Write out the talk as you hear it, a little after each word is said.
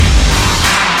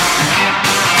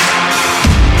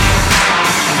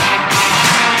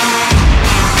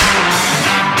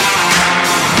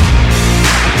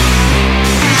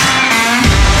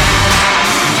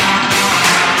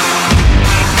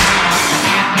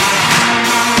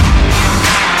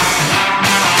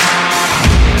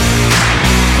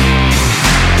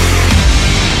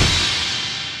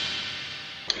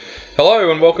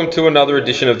Hello and welcome to another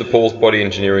edition of the Paul's Body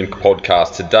Engineering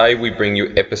Podcast. Today we bring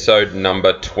you episode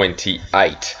number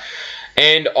 28.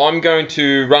 And I'm going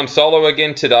to run solo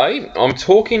again today. I'm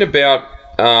talking about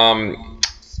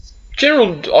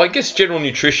general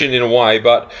nutrition in a way,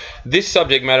 but this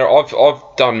subject matter, I've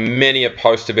done many a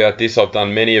post about this, I've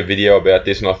done many a video about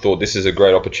this, and I thought this is a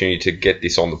great opportunity to get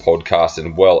this on the podcast as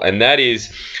well. And that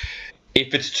is,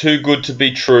 if it's too good to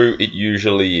be true, it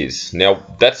usually is. Now,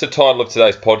 that's the title of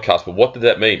today's podcast, but what does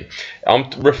that mean? I'm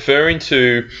referring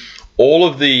to all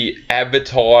of the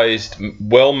advertised,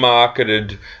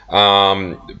 well-marketed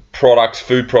products,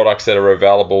 food products that are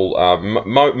available,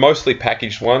 mostly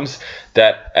packaged ones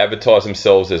that advertise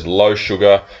themselves as low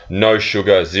sugar, no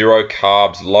sugar, zero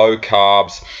carbs, low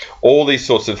carbs, all these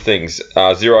sorts of things.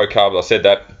 Zero carbs, I said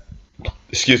that,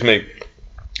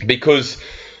 because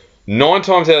 9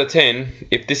 times out of 10,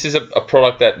 if this is a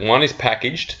product that, one, is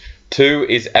packaged, two,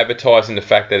 is advertising the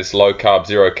fact that it's low carb,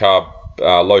 zero carb,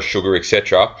 low sugar,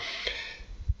 etc.,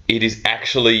 it is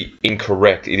actually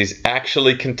incorrect. It is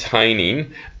actually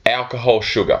containing alcohol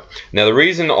sugar. Now, the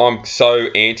reason I'm so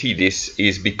anti this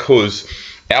is because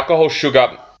alcohol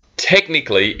sugar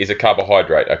technically is a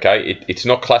carbohydrate, okay? It's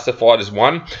not classified as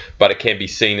one, but it can be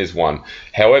seen as one.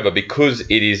 However, because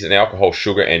it is an alcohol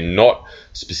sugar and not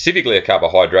specifically a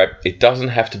carbohydrate, it doesn't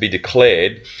have to be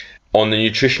declared on the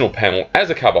nutritional panel as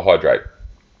a carbohydrate.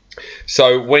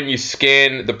 So when you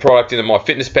scan the product into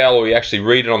MyFitnessPal, or you actually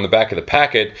read it on the back of the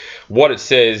packet, what it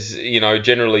says,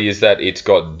 generally is that it's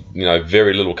got,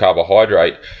 very little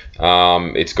carbohydrate.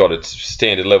 It's got its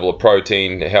standard level of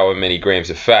protein, however many grams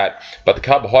of fat, but the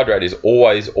carbohydrate is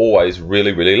always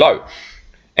really, really low.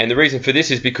 And the reason for this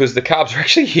is because the carbs are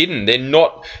actually hidden. They're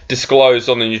not disclosed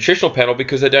on the nutritional panel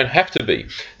because they don't have to be.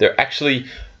 They're actually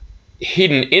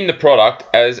hidden in the product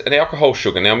as an alcohol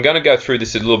sugar. Now, I'm going to go through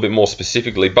this a little bit more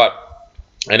specifically, but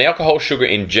an alcohol sugar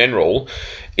in general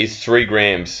is 3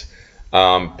 grams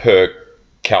per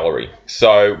calorie.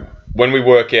 So when we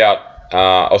work out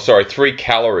 3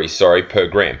 calories, per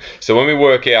gram. So when we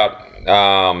work out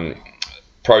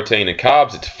protein and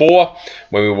carbs, it's 4.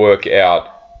 When we work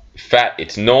out fat,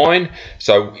 it's 9.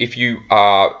 So if you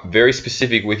are very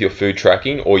specific with your food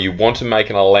tracking, or you want to make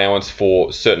an allowance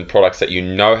for certain products that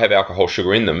have alcohol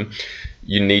sugar in them,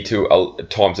 you need to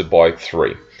times it by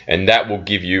 3. And that will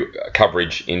give you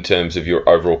coverage in terms of your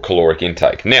overall caloric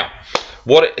intake. Now,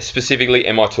 what specifically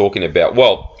am I talking about?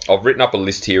 Well, I've written up a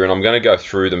list here and I'm going to go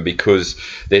through them because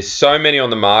there's so many on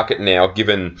the market now,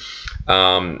 given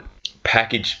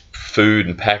packaged food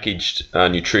and packaged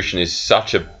nutrition is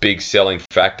such a big selling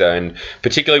factor, and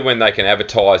particularly when they can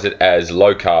advertise it as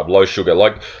low carb, low sugar.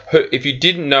 Like, if you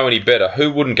didn't know any better,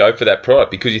 who wouldn't go for that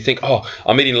product? Because you think, oh,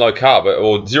 I'm eating low carb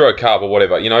or zero carb or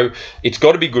whatever, it's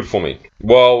got to be good for me.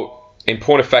 Well, in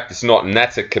point of fact, it's not, and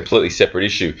that's a completely separate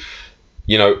issue.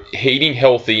 Eating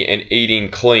healthy and eating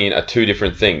clean are two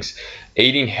different things.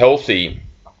 Eating healthy,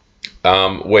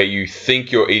 where you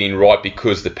think you're eating right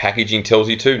because the packaging tells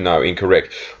you to, no,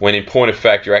 incorrect. When in point of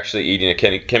fact, you're actually eating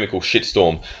a chemical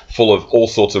shitstorm full of all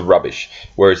sorts of rubbish.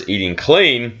 Whereas eating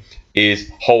clean is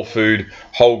whole food,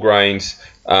 whole grains,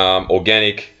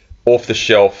 organic, off the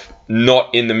shelf,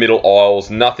 not in the middle aisles,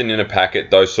 nothing in a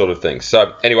packet, those sort of things.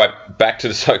 So anyway, back to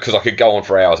because I could go on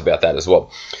for hours about that as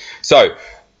well. So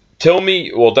tell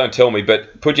me, well, don't tell me,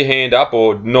 but put your hand up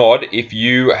or nod if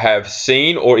you have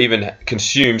seen or even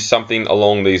consumed something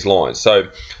along these lines.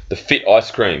 So the Fit ice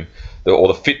cream, or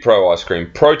the Fit Pro ice cream,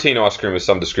 protein ice cream of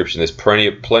some description. There's plenty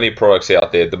of products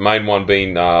out there. The main one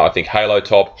being, I think, Halo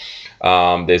Top.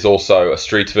 There's also a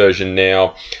Streets version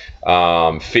now.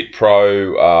 Fit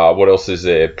Pro, what else is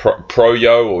there? Pro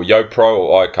Yo or Yo Pro,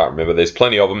 or I can't remember. There's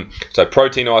plenty of them. So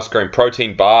protein ice cream,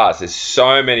 protein bars. There's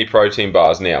so many protein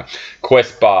bars now.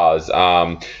 Quest bars,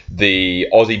 the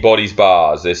Aussie Bodies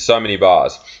bars. There's so many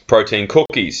bars. Protein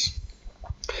cookies.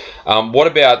 What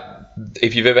about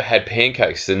if you've ever had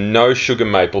pancakes, the no sugar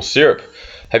maple syrup?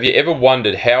 Have you ever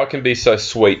wondered how it can be so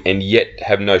sweet and yet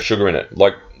have no sugar in it?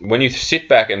 Like, when you sit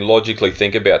back and logically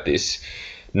think about this,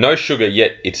 no sugar,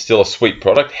 yet it's still a sweet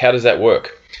product. How does that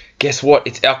work? Guess what?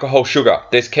 It's alcohol sugar.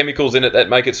 There's chemicals in it that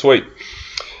make it sweet.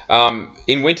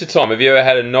 In wintertime, have you ever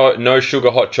had a no sugar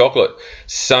hot chocolate?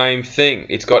 Same thing.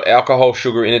 It's got alcohol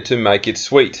sugar in it to make it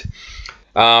sweet.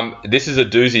 This is a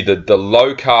doozy, the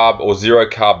low carb or zero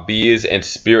carb beers and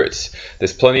spirits.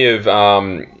 There's plenty of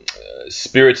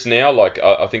spirits now, like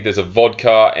I think there's a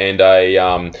vodka and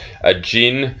a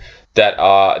gin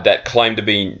that claim to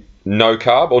be no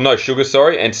carb, or no sugar,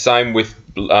 sorry, and same with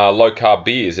low carb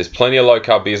beers. There's plenty of low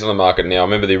carb beers on the market now. I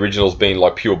remember the originals being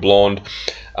like Pure Blonde,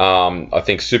 I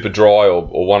think Super Dry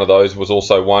or one of those was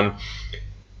also one.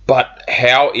 But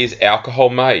how is alcohol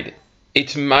made?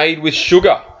 It's made with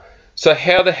sugar. So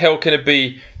how the hell can it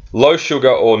be low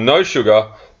sugar or no sugar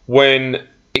when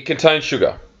it contains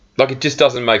sugar? Like, it just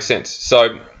doesn't make sense.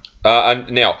 So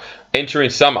and now, entering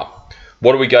summer.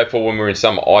 What do we go for when we're in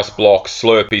summer? Ice blocks,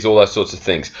 Slurpees, all those sorts of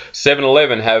things.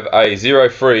 7-Eleven have a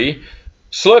zero-free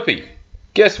Slurpee.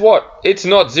 Guess what? It's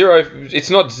not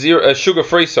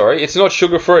sugar-free, sorry. It's not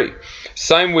sugar-free.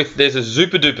 Same with, there's a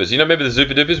Zupa Dupas. You know, remember the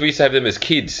Zupa Dupas? We used to have them as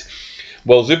kids.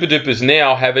 Well, Zupa Dupas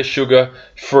now have a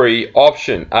sugar-free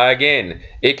option. Again,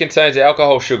 it contains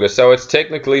alcohol sugar, so it's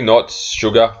technically not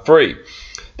sugar-free.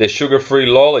 They're sugar-free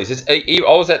lollies. I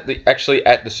was actually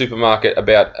at the supermarket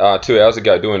about 2 hours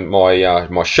ago doing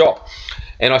my shop,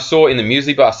 and I saw in the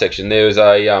muesli bar section there was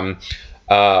a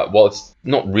well, it's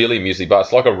not really a muesli bar.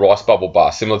 It's like a rice bubble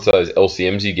bar, similar to those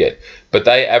LCMs you get, but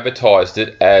they advertised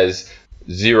it as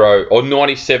 0 or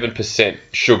 97%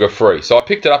 sugar-free. So I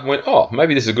picked it up and went, oh,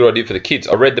 maybe this is a good idea for the kids.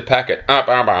 I read the packet.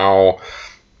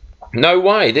 No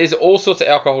way. There's all sorts of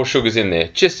alcohol sugars in there.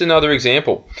 Just another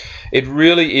example. It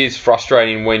really is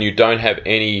frustrating when you don't have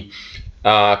any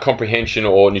comprehension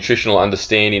or nutritional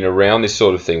understanding around this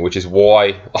sort of thing, which is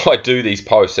why I do these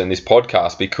posts and this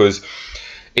podcast, because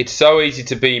it's so easy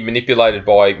to be manipulated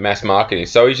by mass marketing.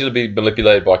 It's so easy to be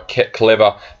manipulated by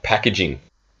clever packaging.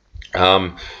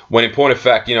 When in point of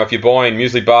fact, you know, if you're buying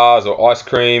muesli bars or ice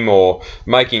cream or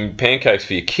making pancakes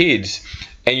for your kids,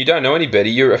 and you don't know any better,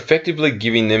 you're effectively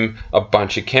giving them a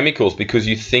bunch of chemicals because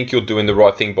you think you're doing the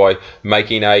right thing by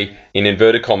making a, in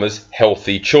inverted commas,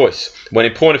 healthy choice. When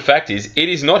in point of fact it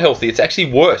is not healthy. It's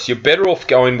actually worse. You're better off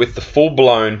going with the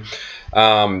full-blown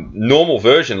normal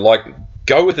version, like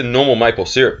go with the normal maple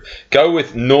syrup. Go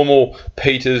with normal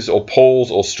Peters or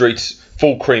Paul's or Street's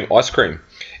full cream ice cream.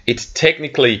 It's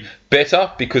technically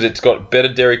better because it's got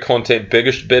better dairy content,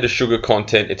 better sugar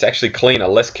content. It's actually cleaner,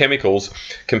 less chemicals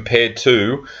compared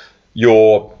to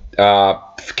your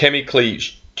chemically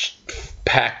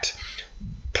packed,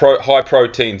 high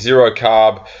protein, zero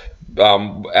carb,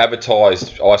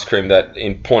 advertised ice cream that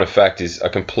in point of fact is a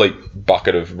complete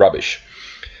bucket of rubbish.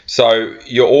 So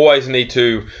you always need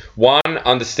to, one,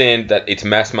 understand that it's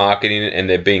mass marketing and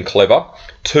they're being clever.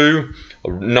 Two,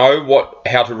 know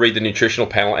how to read the nutritional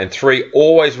panel, and three,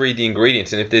 always read the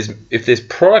ingredients. And if there's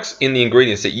products in the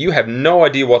ingredients that you have no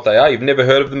idea what they are, you've never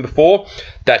heard of them before,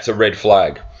 that's a red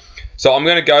flag. So I'm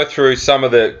going to go through some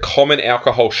of the common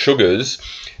alcohol sugars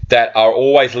that are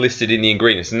always listed in the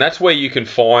ingredients, and that's where you can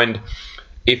find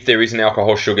if there is an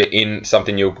alcohol sugar in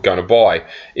something you're going to buy.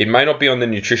 It may not be on the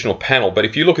nutritional panel, but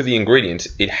if you look at the ingredients,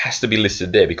 it has to be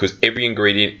listed there because every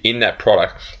ingredient in that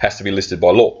product has to be listed by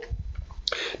law.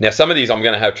 Now, some of these I'm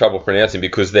going to have trouble pronouncing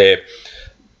because that's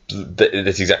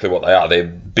exactly what they are. They're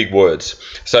big words.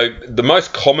 So the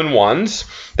most common ones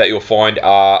that you'll find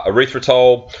are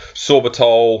erythritol,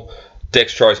 sorbitol,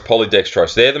 dextrose,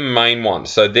 polydextrose. They're the main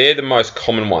ones. So they're the most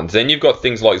common ones. Then you've got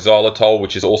things like xylitol,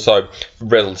 which is also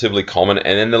relatively common.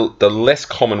 And then the less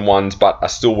common ones, but are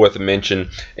still worth a mention,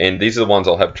 and these are the ones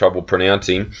I'll have trouble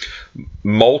pronouncing: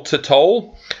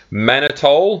 maltitol,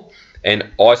 mannitol,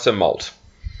 and isomalt.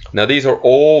 Now, these are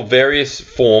all various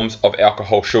forms of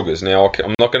alcohol sugars. Now,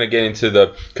 I'm not going to get into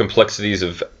the complexities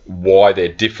of why they're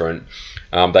different.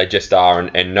 They just are,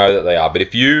 and know that they are. But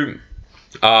if you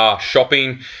are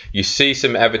shopping, you see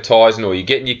some advertising, or you're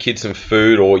getting your kids some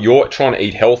food, or you're trying to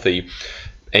eat healthy,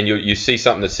 and you see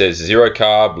something that says zero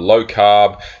carb, low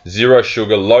carb, zero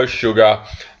sugar, low sugar,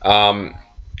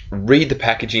 read the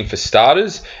packaging for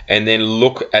starters, and then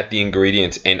look at the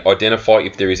ingredients and identify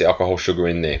if there is alcohol sugar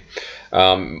in there.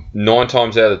 9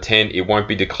 times out of 10, it won't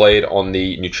be declared on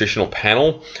the nutritional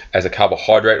panel as a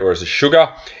carbohydrate or as a sugar.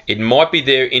 It might be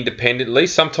there independently.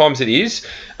 Sometimes it is,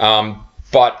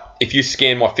 but if you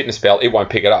scan MyFitnessPal, it won't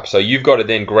pick it up. So you've got to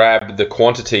then grab the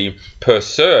quantity per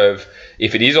serve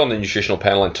if it is on the nutritional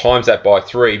panel and times that by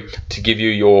 3 to give you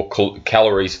your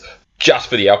calories just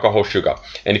for the alcohol sugar.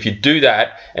 And if you do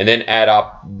that and then add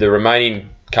up the remaining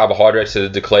carbohydrates that are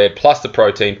declared, plus the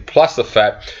protein, plus the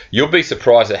fat, you'll be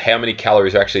surprised at how many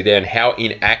calories are actually there and how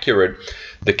inaccurate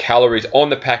the calories on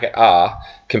the packet are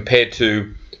compared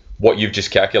to what you've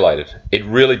just calculated. It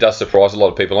really does surprise a lot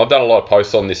of people. I've done a lot of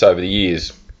posts on this over the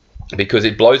years because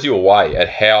it blows you away at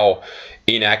how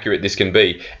inaccurate this can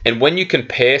be. And when you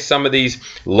compare some of these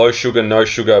low sugar, no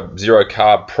sugar, zero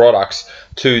carb products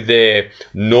to their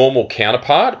normal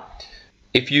counterpart,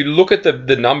 if you look at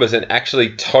the numbers and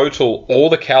actually total all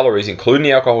the calories, including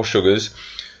the alcohol sugars,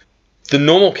 the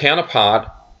normal counterpart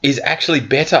is actually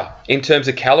better in terms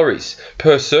of calories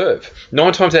per serve.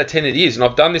 9 times out of 10 it is, and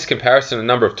I've done this comparison a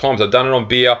number of times. I've done it on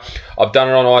beer, I've done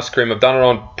it on ice cream, I've done it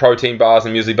on protein bars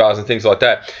and muesli bars and things like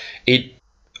that.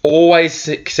 always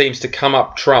seems to come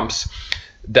up trumps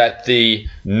that the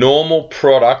normal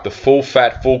product, the full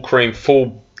fat, full cream,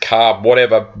 full carb,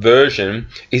 whatever version,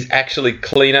 is actually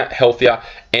cleaner, healthier,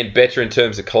 and better in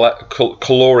terms of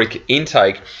caloric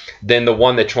intake than the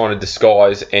one they're trying to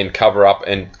disguise and cover up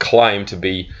and claim to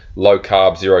be low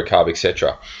carb, zero carb,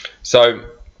 etc. So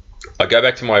I go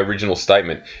back to my original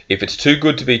statement. If it's too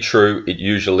good to be true, it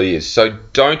usually is. So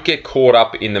don't get caught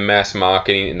up in the mass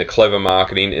marketing, in the clever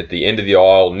marketing at the end of the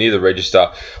aisle, near the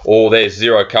register, or there's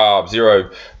zero carb,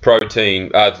 zero protein,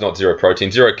 not zero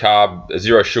protein, zero carb,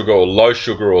 zero sugar, or low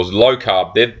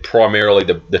carb. They're primarily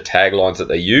the taglines that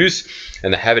they use,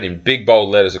 and they have it in big bold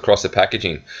letters across the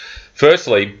packaging.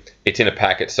 Firstly, it's in a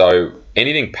packet, so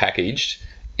anything packaged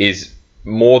is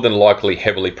more than likely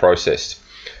heavily processed.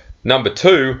 Number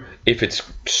two, if it's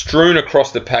strewn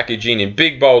across the packaging in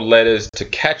big bold letters to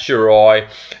catch your eye,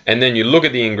 and then you look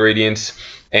at the ingredients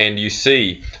and you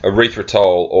see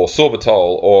erythritol or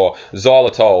sorbitol or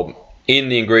xylitol in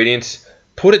the ingredients,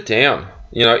 put it down.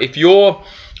 You know, if your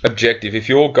objective, if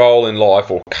your goal in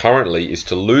life or currently is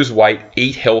to lose weight,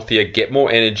 eat healthier, get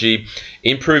more energy,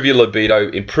 improve your libido,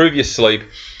 improve your sleep,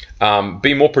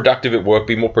 be more productive at work,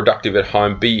 be more productive at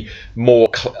home, be more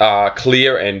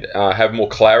clear and have more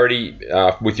clarity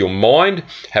with your mind,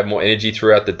 have more energy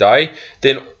throughout the day,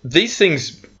 then these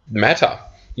things matter.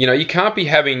 You know, you can't be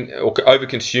having or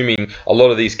over-consuming a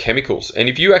lot of these chemicals. And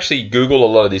if you actually Google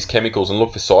a lot of these chemicals and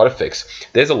look for side effects,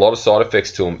 there's a lot of side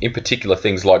effects to them, in particular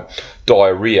things like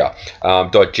diarrhea,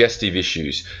 digestive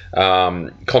issues,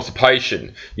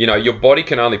 constipation. You know, your body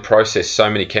can only process so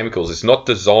many chemicals. It's not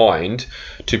designed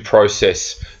to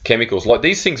process chemicals. Like,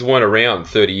 these things weren't around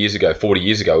 30 years ago, 40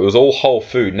 years ago. It was all whole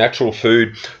food, natural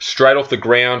food, straight off the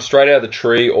ground, straight out of the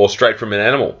tree, or straight from an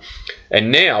animal.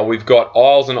 And now we've got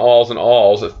aisles and aisles and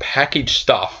aisles of packaged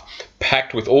stuff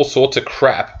packed with all sorts of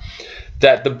crap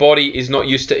that the body is not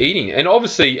used to eating. And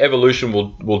obviously evolution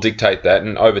will dictate that,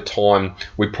 and over time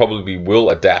we probably will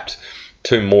adapt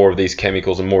to more of these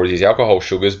chemicals and more of these alcohol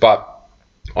sugars. But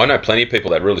I know plenty of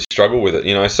people that really struggle with it,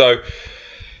 you know. So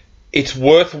it's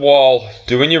worthwhile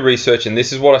doing your research, and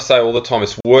this is what I say all the time.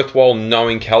 It's worthwhile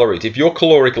knowing calories. If your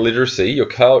caloric literacy,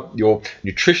 your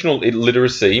nutritional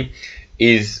literacy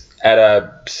is at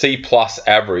a C+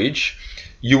 average,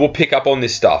 you will pick up on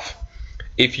this stuff.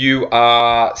 If you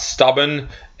are stubborn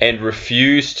and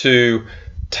refuse to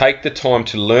take the time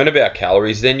to learn about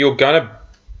calories, then you're going to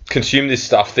consume this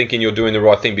stuff thinking you're doing the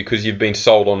right thing because you've been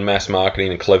sold on mass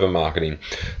marketing and clever marketing.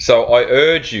 So I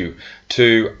urge you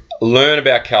to learn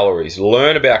about calories,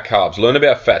 learn about carbs, learn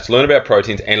about fats, learn about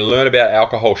proteins, and learn about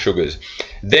alcohol sugars.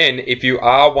 Then if you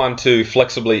are one to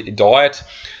flexibly diet,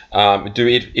 do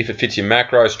it if it fits your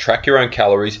macros, track your own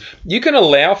calories, you can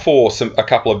allow for a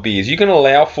couple of beers, you can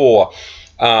allow for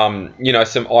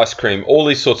some ice cream, all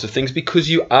these sorts of things, because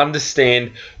you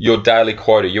understand your daily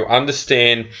quota, you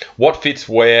understand what fits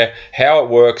where, how it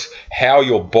works, how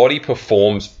your body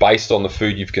performs based on the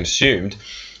food you've consumed.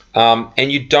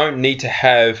 And you don't need to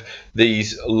have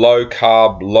these low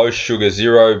carb, low sugar,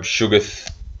 zero sugar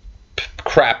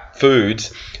crap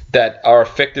foods that are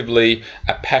effectively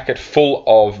a packet full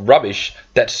of rubbish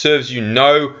that serves you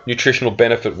no nutritional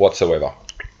benefit whatsoever.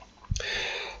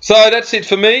 So that's it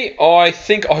for me. I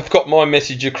think I've got my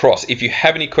message across. If you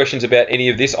have any questions about any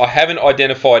of this, I haven't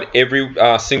identified every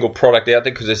single product out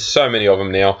there because there's so many of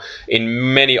them now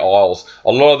in many aisles.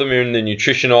 A lot of them are in the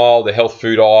nutrition aisle, the health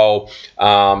food aisle,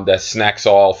 the snacks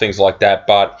aisle, things like that.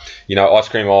 But, you know, ice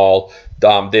cream aisle,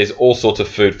 there's all sorts of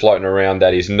food floating around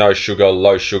that is no sugar,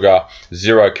 low sugar,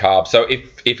 zero carb. So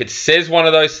if it says one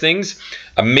of those things,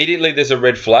 immediately there's a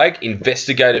red flag.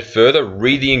 Investigate it further,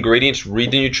 read the ingredients,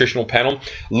 read the nutritional panel,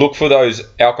 look for those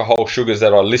alcohol sugars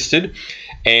that I listed,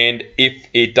 and if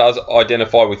it does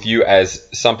identify with you as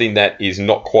something that is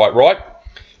not quite right,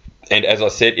 and as I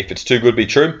said, if it's too good to be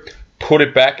true, put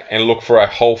it back and look for a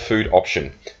whole food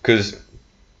option, because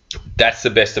that's the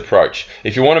best approach.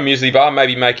 If you want a muesli bar,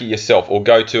 maybe make it yourself, or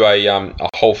go to a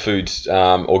Whole Foods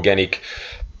organic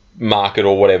market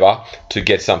or whatever to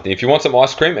get something. If you want some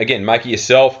ice cream, again, make it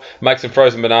yourself, make some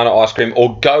frozen banana ice cream,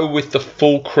 or go with the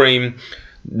full cream,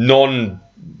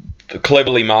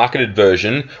 non-cleverly marketed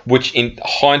version, which in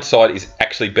hindsight is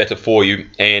actually better for you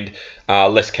and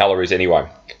less calories anyway.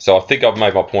 So I think I've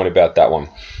made my point about that one.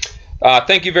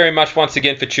 Thank you very much once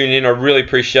again for tuning in. I really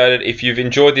appreciate it. If you've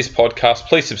enjoyed this podcast,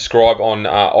 please subscribe on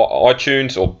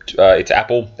iTunes, or it's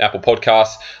Apple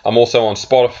Podcasts. I'm also on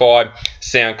Spotify,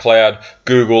 SoundCloud,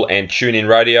 Google, and TuneIn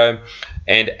Radio.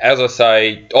 And as I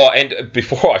say, and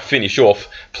before I finish off,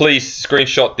 please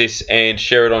screenshot this and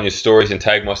share it on your stories and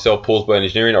tag myself, Paul's Bird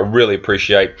Engineering. I really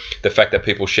appreciate the fact that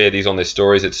people share these on their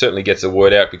stories. It certainly gets the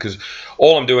word out, because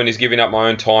all I'm doing is giving up my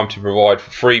own time to provide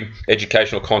free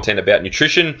educational content about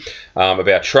nutrition,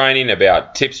 about training,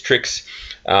 about tips, tricks,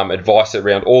 advice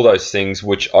around all those things,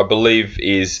 which I believe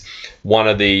is one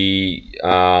of the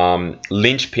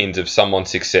linchpins of someone's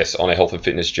success on a health and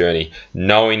fitness journey,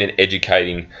 knowing and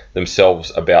educating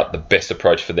themselves about the best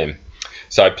approach for them.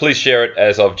 So please share it,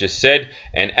 as I've just said.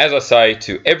 And as I say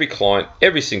to every client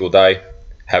every single day,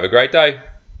 have a great day.